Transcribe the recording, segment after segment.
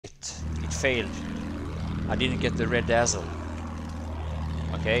failed. I didn't get the red dazzle.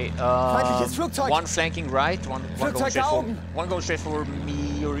 Okay, one flanking right, one goes straight for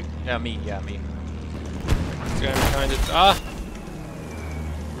me or me. This guy behind it. Ah!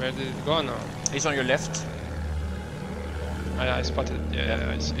 Where did it go now? He's on your left. I spotted it.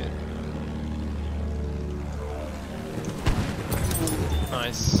 Yeah, I see it.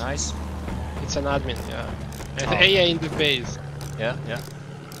 Nice. Nice. It's an admin, yeah. And AA in the base. Yeah.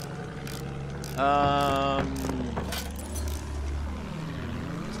 I'm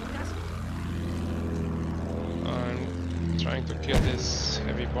trying to kill this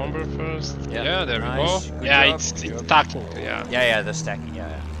heavy bomber first. Yeah, there nice. we go. Good Yeah, job. it's stacking. Yeah. Yeah, the stacking.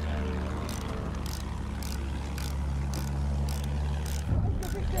 Yeah.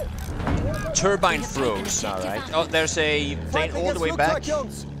 Turbine throws. All right. Oh, there's a plane all the way back.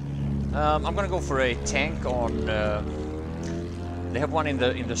 I'm gonna go for a tank on. They have one in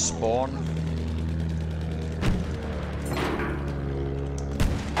the spawn.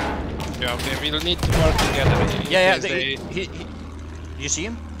 Yeah, okay, we'll need to work together. Yeah. You see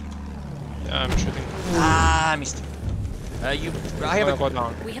him? Yeah, I'm shooting. Ah, I missed him. I have go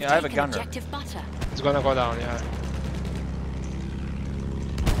down. I have a gunner. It's gonna go down. Yeah.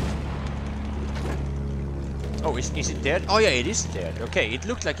 Oh, is it dead? Oh yeah, it is dead. Okay, it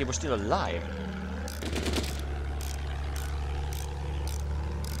looked like it was still alive.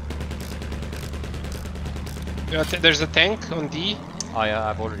 Yeah, there's a tank on D. Oh yeah,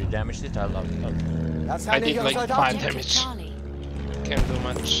 I've already damaged it. I did like 5 damage. Can't do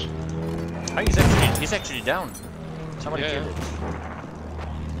much. Oh, he's actually down. Somebody killed it.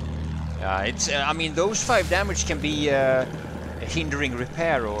 Yeah, it's. I mean, those 5 damage can be hindering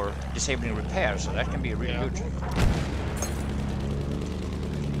repair or disabling repair, so that can be really good.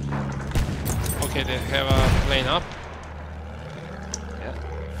 Okay, they have a plane up.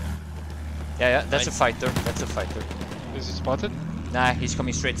 Yeah, that's a fighter. That's a fighter. Is he spotted? Nah, he's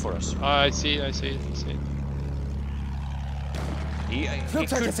coming straight for us. Oh, I see it. He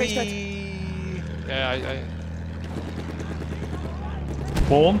could be... Yeah, I...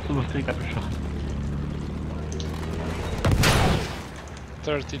 Spawn, så måste jag kanske köra.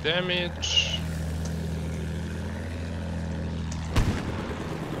 30 damage.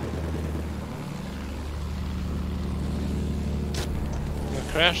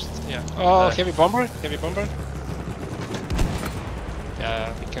 Crashed, yeah. Oh, heavy bomber.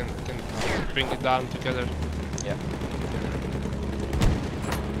 Yeah, we can bring it down together. Yeah.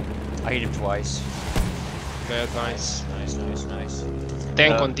 I hit him twice. Dead, nice. Nice.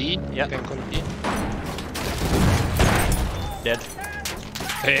 Tank on D. Yeah. Tank on D. Dead.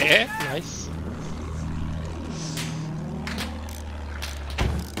 Hey, nice.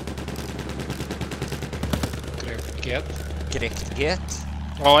 Correct get.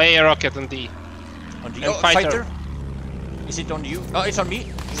 Oh, A rocket on D. On D. And Fighter. Is it on you? Oh, it's on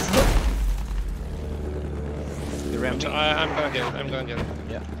me. I'm gonna get it.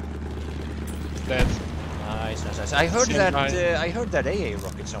 Yeah. Dead. Nice. I heard that AA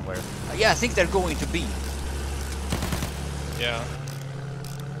rocket somewhere. Yeah, I think they're going to B. Yeah.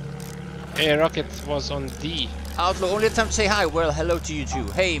 A rocket was on D. Outlaw, only time to say hi. Well, hello to you too.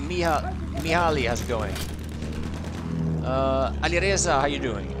 Hey, Mihaly, how's it going? Alireza, how you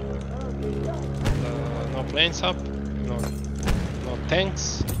doing? No planes up. No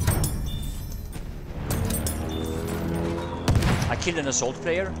tanks. I killed an assault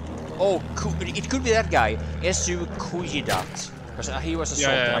player. Oh, it could be that guy, Esu Kujidat. Because he was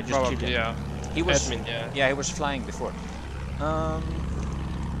assaulted. Yeah, I just probably, killed him. yeah. He was. Admin, yeah, he was flying before.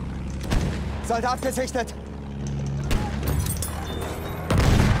 Soldat gesichtet.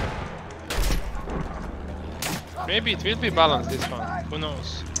 Maybe it will be balanced this one. Who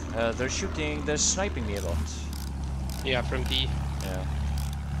knows? They're sniping me a lot. Yeah, from D. Yeah.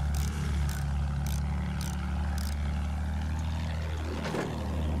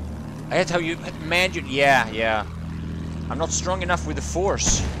 I had how you imagine. Yeah. I'm not strong enough with the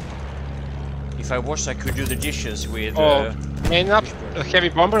force. If I was, I could do the dishes with. Main up a heavy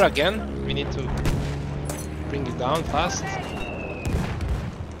bomber again. We need to bring it down fast.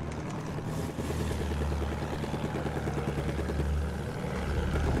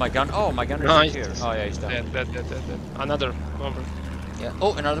 My gun. Oh, my gun is Nice. here. Oh yeah, he's down. Dead. Another bomber. Yeah.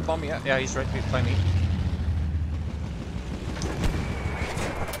 Oh, another bomb. Yeah, he's right by me.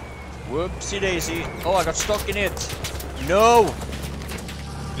 Whoopsie daisy. Oh, I got stuck in it. No!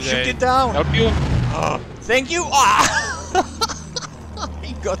 Shoot it down! Help you? Thank you! Ah!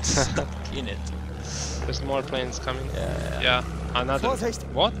 He got stuck in it. There's more planes coming. Yeah. Another. Vorsicht!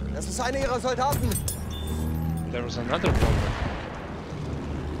 What? Das ist einer ihrer Soldaten. There was another bomber.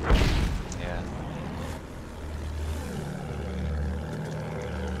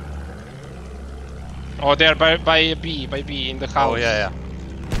 Oh, they're by B in the house. Oh yeah.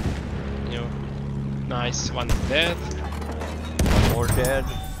 You. Nice, one's dead. One more dead.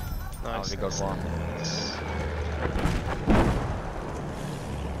 Nice. We got one.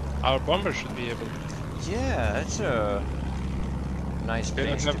 Our bomber should be able. Yeah, that's a nice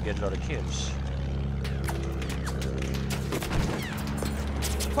place to get a lot of kills.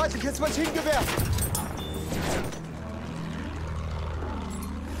 Feindliches Maschinengewehr!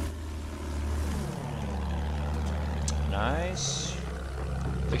 Nice.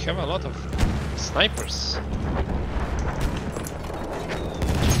 They have a lot of snipers.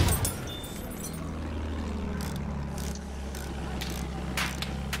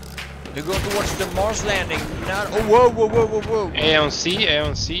 They're going towards the Mars landing. Not. Oh, whoa. A on C.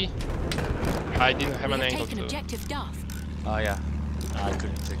 I didn't have an angle to. Objective Duff. Oh yeah, I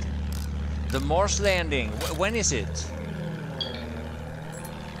couldn't take it. The Mars landing. When is it?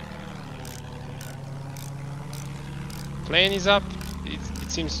 Plane is up.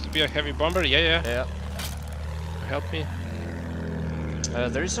 It seems to be a heavy bomber. Yeah. Help me.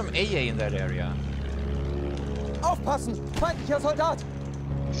 There is some AA in that area. Aufpassen! Feindlicher Soldat!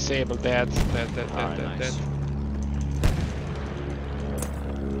 Disable dead. Nice.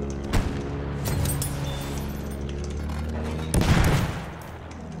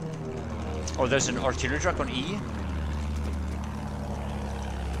 Oh, there's an artillery truck on E.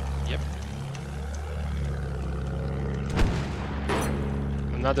 Yep.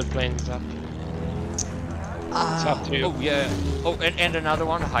 Another plane is up. It's up to you. Oh yeah. Oh, and another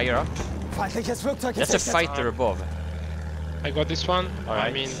one higher up. Feindliches Flugzeug That's a fighter above. I got this one. All right.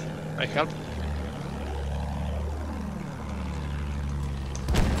 I mean, I helped.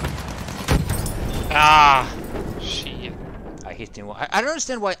 Ah, shit. I hit him. I don't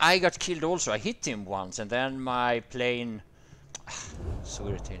understand why I got killed also. I hit him once and then my plane... So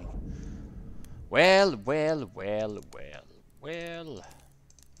irritating. Well.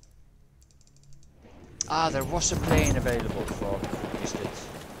 Ah, there was a plane available for... Missed it.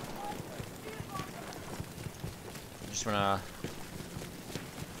 Just wanna...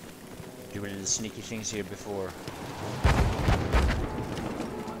 do a little sneaky things here before.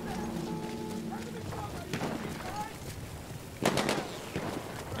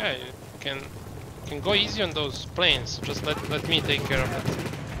 Yeah, you can go easy on those planes. Just let me take care of it.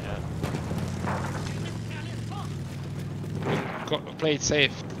 Yeah. Play it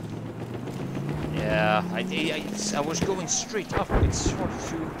safe. Yeah, I was going straight up. It's hard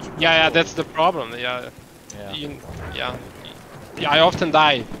to keep. Yeah, that's the problem. Yeah. Yeah. I often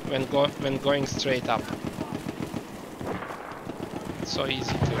die when going straight up. It's so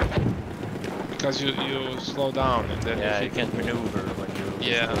easy to, because you slow down and then you can't maneuver when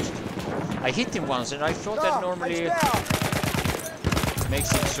you. Yeah. I hit him once and I thought that normally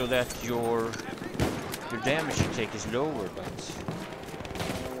makes it so that your damage you take is lower, but.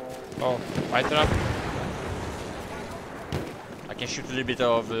 Oh, fighter up. I can shoot a little bit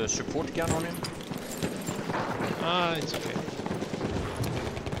of support gun on him. Ah, it's okay.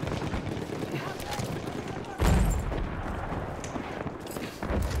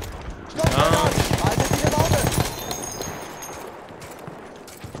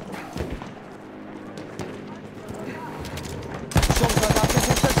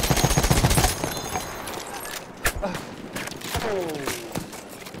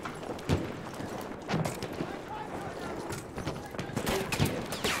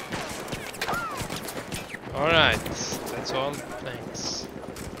 Alright, that's all. Thanks.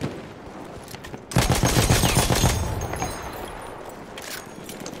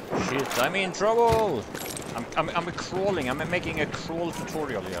 Shit, I'm in trouble! I'm crawling, I'm making a crawl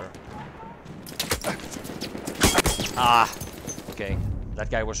tutorial here. Ah! Okay, that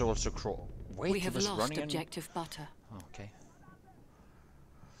guy was also crawl. Wait, we have he was lost running objective butter. Oh, okay.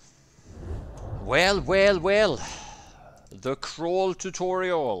 Well. The crawl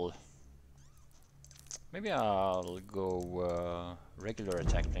tutorial. Maybe I'll go regular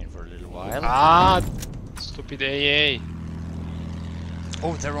attack plane for a little while. Ah, stupid AA.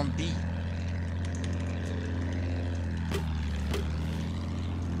 Oh, they're on B.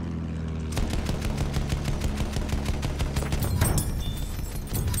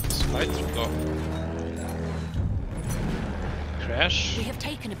 Fighter go. Crash. We have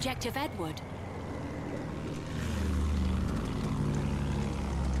taken objective Edward.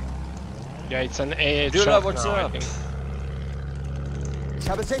 Yeah, it's an AA Dula, truck what's now, up? I think. Ich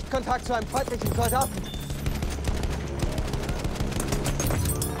habe Sichtkontakt zu einem feindlichen Soldaten.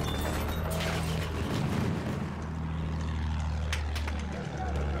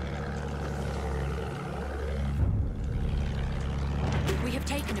 We have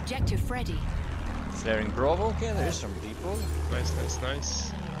taken objective Freddy. Flaring Bravo. Okay, there is some people. Nice, nice,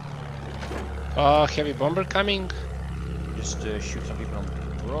 nice. Heavy bomber coming. Just shoot some people on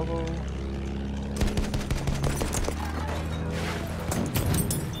Bravo.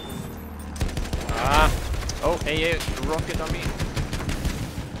 Oh, AA rocket on me.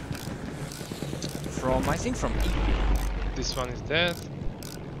 From, I think from E. This one is dead.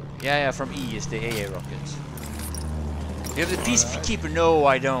 Yeah, from E is the AA rocket. You have the Peacekeeper? No,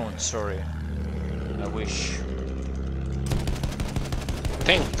 I don't. Sorry. I wish.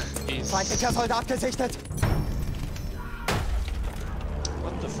 Tank is... Feindlicher Soldat gesichtet.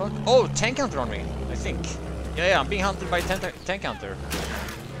 What the fuck? Oh, tank hunter on me, I think. Yeah, I'm being hunted by tank hunter.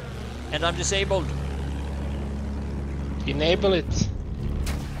 And I'm disabled. Enable it.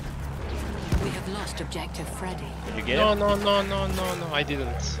 We have lost objective Freddy. Did you get No, it? no, no, no, no, no, I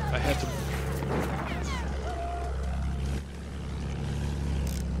didn't. I had to...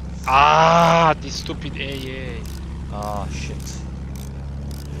 Ah, this stupid AA. Ah, shit.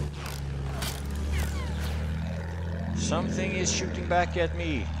 Something is shooting back at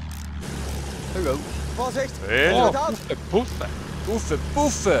me. Hello. Vorsicht! Hello. Soldat! Puffe. Buffe,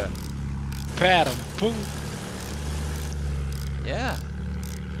 buffe. Perm, pum. Yeah.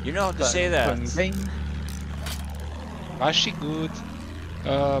 You know how to say that. Was she good?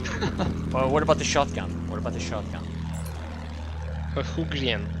 Well, what about the shotgun? What about the shotgun?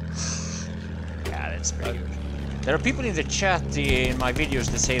 Hugrian. Yeah, that's pretty good. There are people in the chat in my videos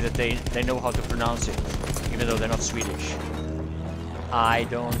that say that they know how to pronounce it, even though they're not Swedish. I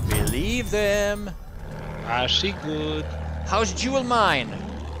don't believe them. Was she good? How's Jewel Mine?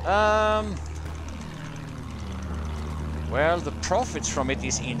 Well, the profits from it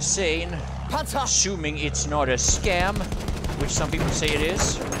is insane. Panzer! Assuming it's not a scam, which some people say it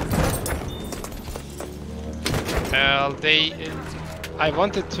is. Well, I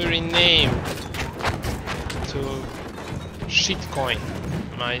wanted to rename to Shitcoin,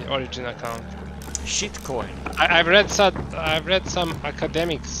 my origin account. Shitcoin. I've read some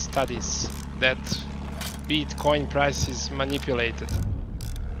academic studies that Bitcoin price is manipulated.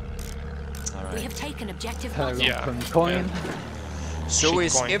 We have taken objective Yeah. Coin. So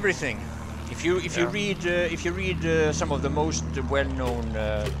is Shitcoin. everything. If you read some of the most well-known,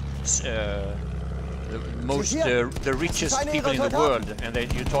 the richest people in the world, and then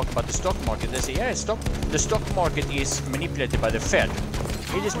you talk about the stock market, they say, yeah, the stock market is manipulated by the Fed.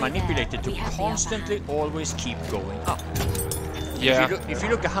 It is manipulated to constantly always keep going up. Yeah. If you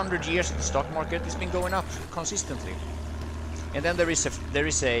look 100 years at the stock market, it's been going up consistently. And then there is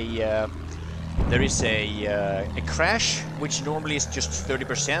a crash, which normally is just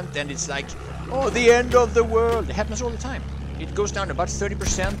 30%, and it's like, oh, the end of the world. It happens all the time. It goes down about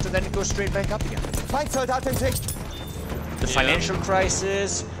 30%, and then it goes straight back up again. Feindsoldat in Sicht! The financial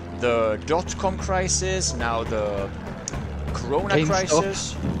crisis, the dot-com crisis, now the Corona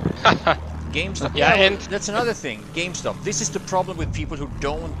crisis. GameStop. Yeah, well, and that's another thing. GameStop. This is the problem with people who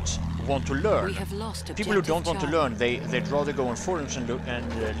don't want to learn. We have lost People who don't want to Charlie. learn, they'd rather go on forums and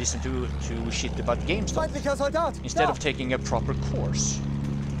listen to shit about GameStop Feindlicher Soldat! instead of taking a proper course.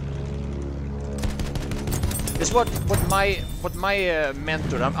 That's what my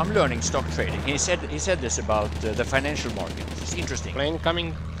mentor. I'm learning stock trading. He said this about the financial market. It's interesting. Plane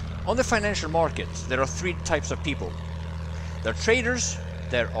coming. On the financial market, there are three types of people. There are traders,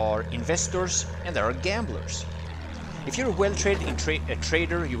 there are investors, and there are gamblers. If you're a well-trained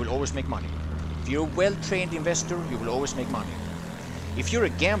trader, you will always make money. If you're a well-trained investor, you will always make money. If you're a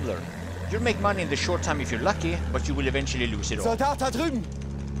gambler, you'll make money in the short time if you're lucky, but you will eventually lose it all. Soldat da drüben!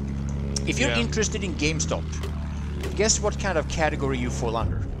 If you're interested in GameStop, guess what kind of category you fall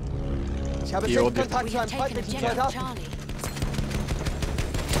under? Ich habe Ja, Sichtkontakt We zu have einem taken feindlichen objective Soldaten. Charlie.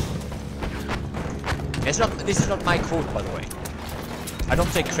 This is not my quote, by the way. I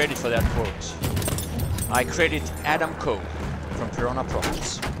don't take credit for that quote. I credit Adam Coe from Piranha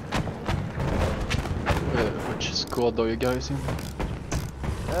Projects. Which squad are you guys in?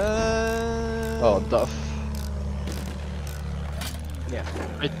 Oh, Oh, Duff. yeah.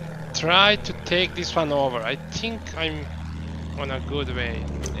 I tried to take this one over. I think I'm on a good way.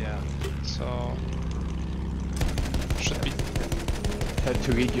 Yeah. So should be. Had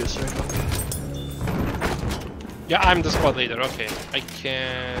to read you, sir. Yeah, I'm the squad leader. Okay, I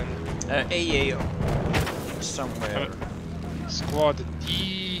can. AA somewhere. Squad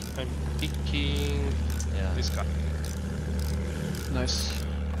D. I'm picking Yeah. this guy. Nice.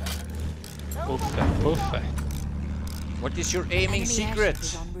 Puffe, puffe. What is your aiming Enemy secret? airship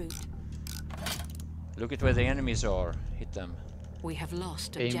is en route. Look at where the enemies are. Hit them. We have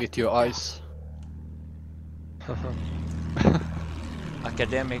lost Aim objective with your Duff. eyes.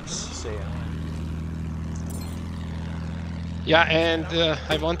 Academics say. Yeah, and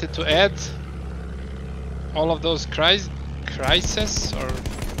I wanted to add all of those crises,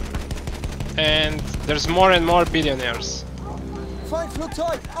 and there's more and more billionaires.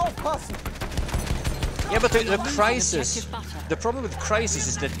 Feindflugzeug, aufpassen! Yeah, but the Losing crisis, objective butter. the problem with crisis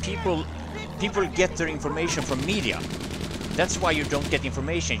is that people get their information from media. That's why you don't get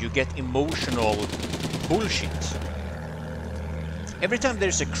information, you get emotional bullshit. Every time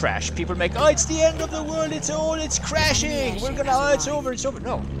there's a crash, people make, oh, it's the end of the world, it's crashing, we're gonna, oh, it's over.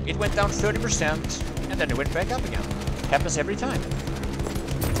 No, it went down 30% and then it went back up again. Happens every time.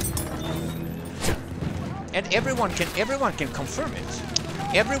 And everyone can confirm it.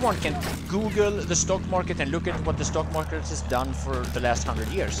 Everyone can Google the stock market and look at what the stock market has done for the last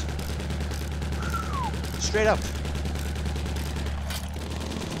 100 years. Straight up.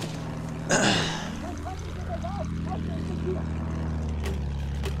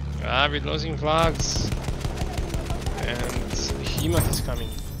 Ah, we're losing flags. And Behemoth is coming.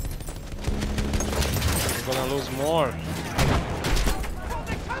 We're gonna lose more.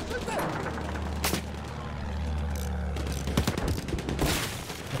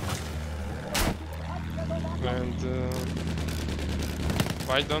 And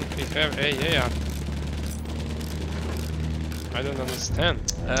why don't we have AA? I don't understand.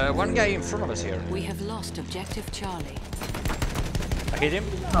 One guy in front of us here. We have lost objective Charlie. I hit him.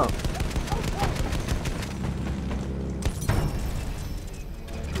 Oh.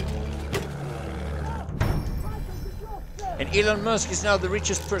 And Elon Musk is now the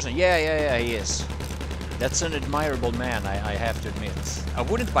richest person. Yeah, he is. That's an admirable man, I have to admit. I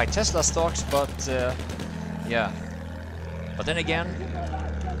wouldn't buy Tesla stocks, but yeah. But then again,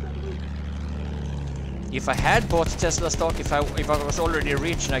 if I had bought Tesla stock, if I was already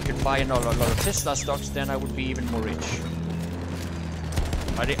rich and I could buy a lot of Tesla stocks, then I would be even more rich.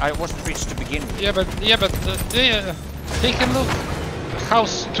 I wasn't rich to begin with. Yeah, but take a look how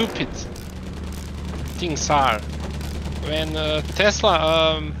stupid things are. When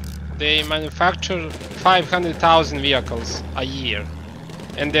Tesla they manufacture 500,000 vehicles a year,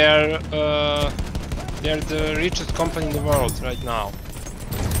 and they're the richest company in the world right now.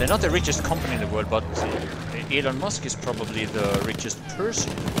 They're not the richest company in the world, but Elon Musk is probably the richest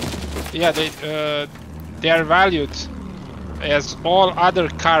person. Yeah, they are valued as all other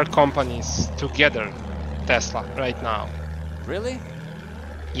car companies together, Tesla, right now. Really?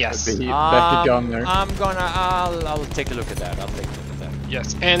 Yes. I'll take a look at that.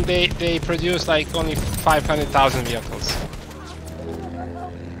 Yes, and they produce like only 500,000 vehicles.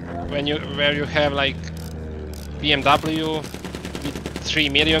 Where you have like BMW with 3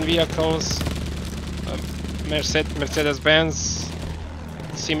 million vehicles, Mercedes-Benz,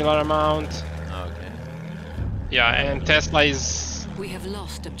 similar amount. Okay. Yeah, and Tesla is We have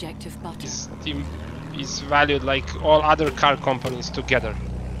lost objective butter. is valued like all other car companies together.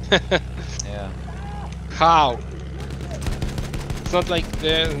 Yeah. How? It's not like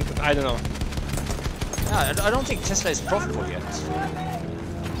I don't know. I don't think Tesla is profitable yet.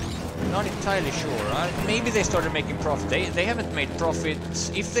 Not entirely sure. Maybe they started making profit. They haven't made profits.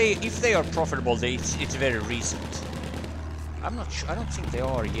 If they are profitable, it's very recent. I'm not sure. I don't think they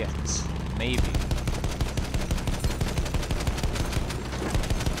are yet. Maybe.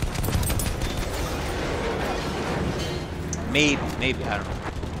 Maybe, I don't know.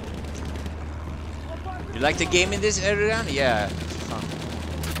 You like the game in this area? Yeah, it's fun.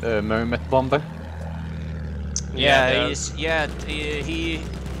 Mermaid Bomber. Yeah, he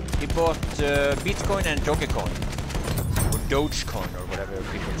bought Bitcoin and Dogecoin. Or Dogecoin, or whatever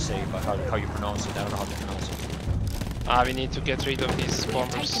people say about how you pronounce it. I don't know how to pronounce it. We need to get rid of these We have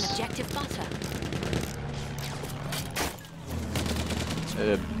taken bombers. objective butter.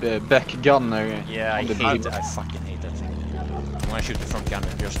 Back gunner. Yeah, I on the hate beam. I fucking hate that thing. When I shoot the front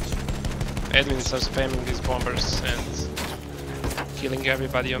gunner, just... Admins are spamming these bombers and killing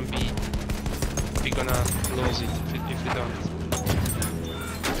everybody on B. We're gonna lose it if we don't.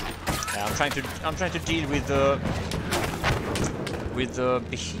 Yeah, I'm trying to deal with the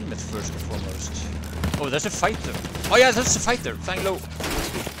behemoth first and foremost. Oh, there's a fighter. Oh yeah, that's a fighter. Flying low.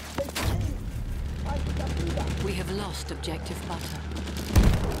 We have lost objective butter.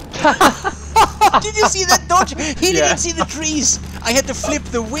 Did you see that dodge? He didn't see the trees. I had to flip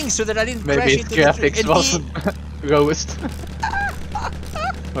the wings so that I didn't crash Maybe his into the tree. graphics wasn't lowest.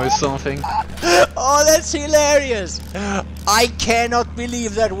 Or something. Oh, that's hilarious! I cannot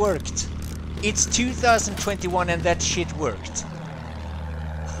believe that worked. It's 2021 and that shit worked.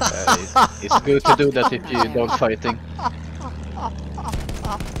 It's good to do that if you're dogfighting.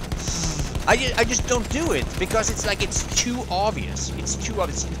 I just don't do it because it's like it's too obvious. It's too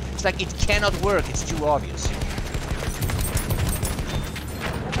obvious. It's like it cannot work. It's too obvious.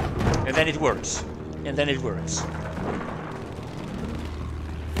 And then it works. And then it works.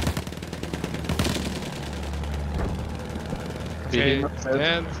 Okay,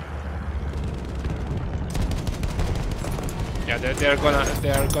 dead. Yeah, they're gonna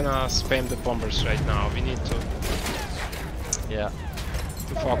spam the bombers right now. We need to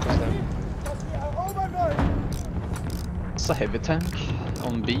focus them. It's a heavy tank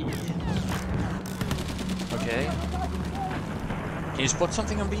on B. Okay. Can you spot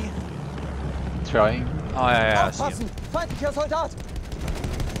something on B? Trying. Oh yeah, I see him. Aufpassen! Feindlicher Soldat!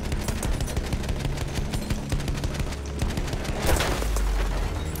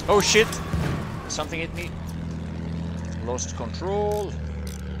 Oh shit! Something hit me. Lost control.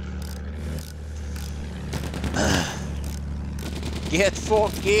 Get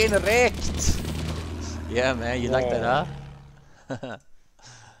fucking wrecked! Yeah man, you like that, huh?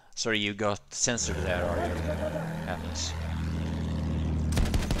 Sorry, you got censored there, or happens.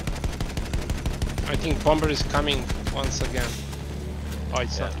 I think bomber is coming once again. Oh,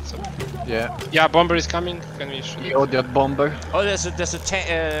 it's not. Yeah. Yeah, bomber is coming. Can we shoot? The odiot bomber. Oh, there's a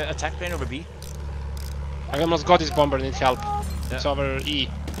attack plane over B. I almost got this bomber. Need help. Yeah. It's over E.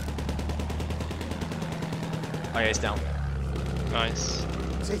 Oh yeah, it's down. Nice.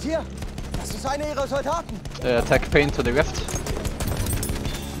 Seht ihr? Das ist einer ihrer Soldaten! Attack plane to the left.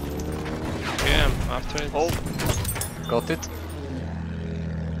 Okay, I'm after it. Oh, Got it.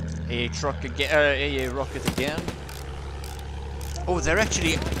 a truck again. A rocket again. Oh, they're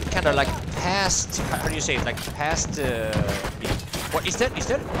actually kind of like past. How do you say it? Like past. What is that? Is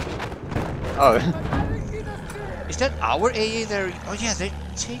that? Oh. Is that our AA there? Oh yeah, they're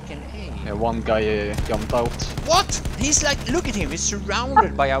taking A. Yeah, one guy jumped out. What? He's like, look at him. He's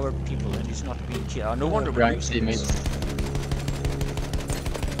surrounded by our people and he's not being killed. No wonder we're Right losing this. Teammates.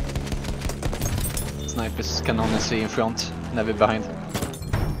 Snipers can only see in front, never behind.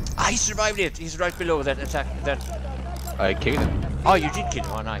 Ah, he survived it. He's right below that attack. That. I killed him. Oh, you did kill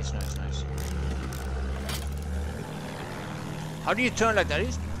him. Oh, nice, nice, nice. How do you turn like that? I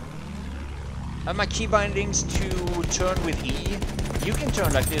have my key bindings to turn with E. You can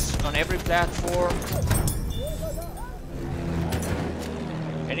turn like this on every platform.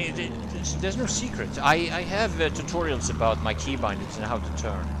 And there's no secret. I have tutorials about my key bindings and how to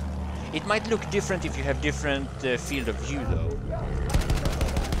turn. It might look different if you have different field of view though.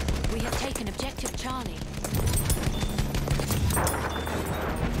 We have taken objective Charlie.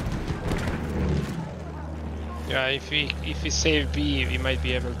 Yeah, if we save B, we might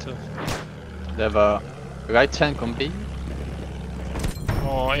be able to. They have a right tank on B.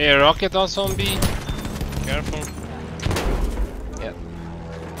 Oh, a rocket also on B. Careful. Yeah.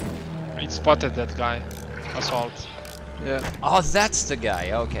 I spotted that guy. Assault. Yeah. Oh, that's the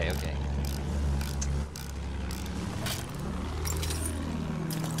guy. Okay, okay.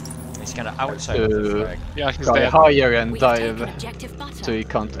 He's kind of outside of the flag. Yeah, he's Fly dead. higher and We have taken dive objective butter. so you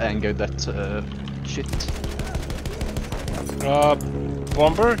can't anger that shit.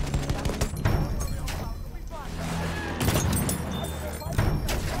 Bomber.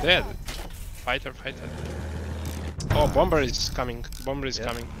 Dead. Fighter. Oh, bomber is coming. Bomber is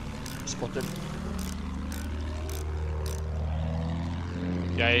coming. Spotted.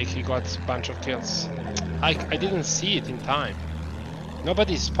 Yeah, he got a bunch of kills. I didn't see it in time.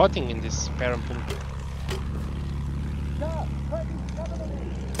 Nobody's spotting in this Parapunkt.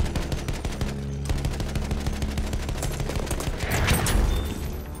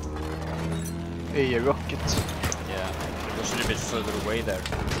 A rocket. Yeah, it was a little bit further away there.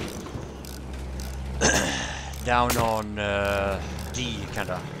 Down on D,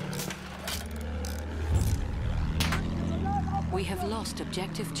 kinda. We have lost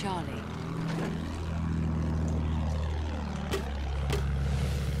objective Charlie.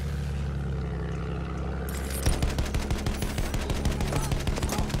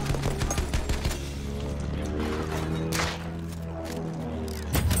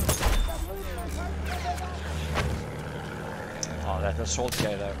 Oh, that assault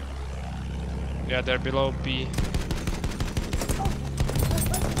guy there. Yeah, they're below B.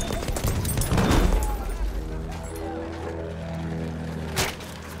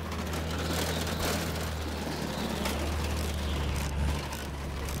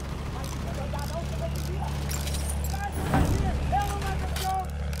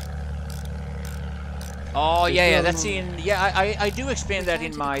 Oh yeah, that's in. Yeah, I do explain that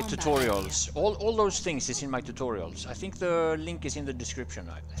in my tutorials. All those things is in my tutorials. I think the link is in the description.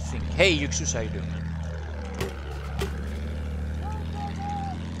 I think. Hey, Yuxus, how you doing, man?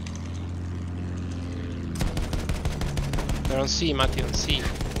 They're on C, Matti, on C.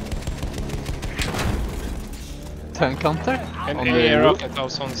 turn counter. And on a the roof. rocket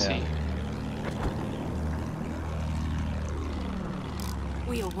also on C.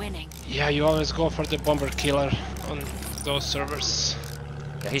 We are winning. Yeah, you always go for the bomber killer on those servers.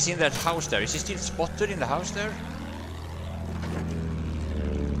 Yeah, he's in that house there. Is he still spotted in the house there?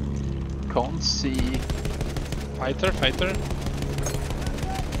 Can't see. Fighter, fighter.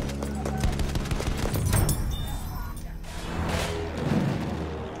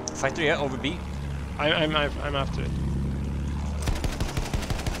 Fighter, yeah, over B. I'm after it.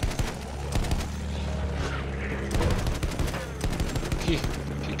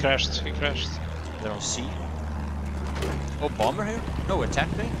 He crashed. He crashed. They're on C. Oh, bomber here? No, attack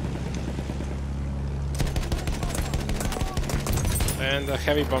plane? And a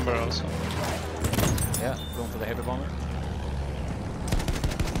heavy bomber also. Yeah, going for the heavy bomber.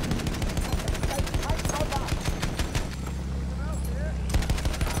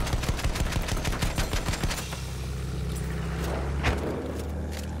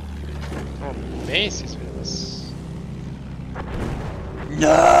 Oh, Mace is with us.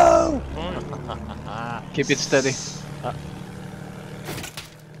 No! Oh, Keep it steady.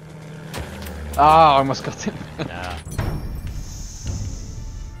 Ah, I almost got him. Yeah.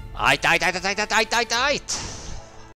 I died.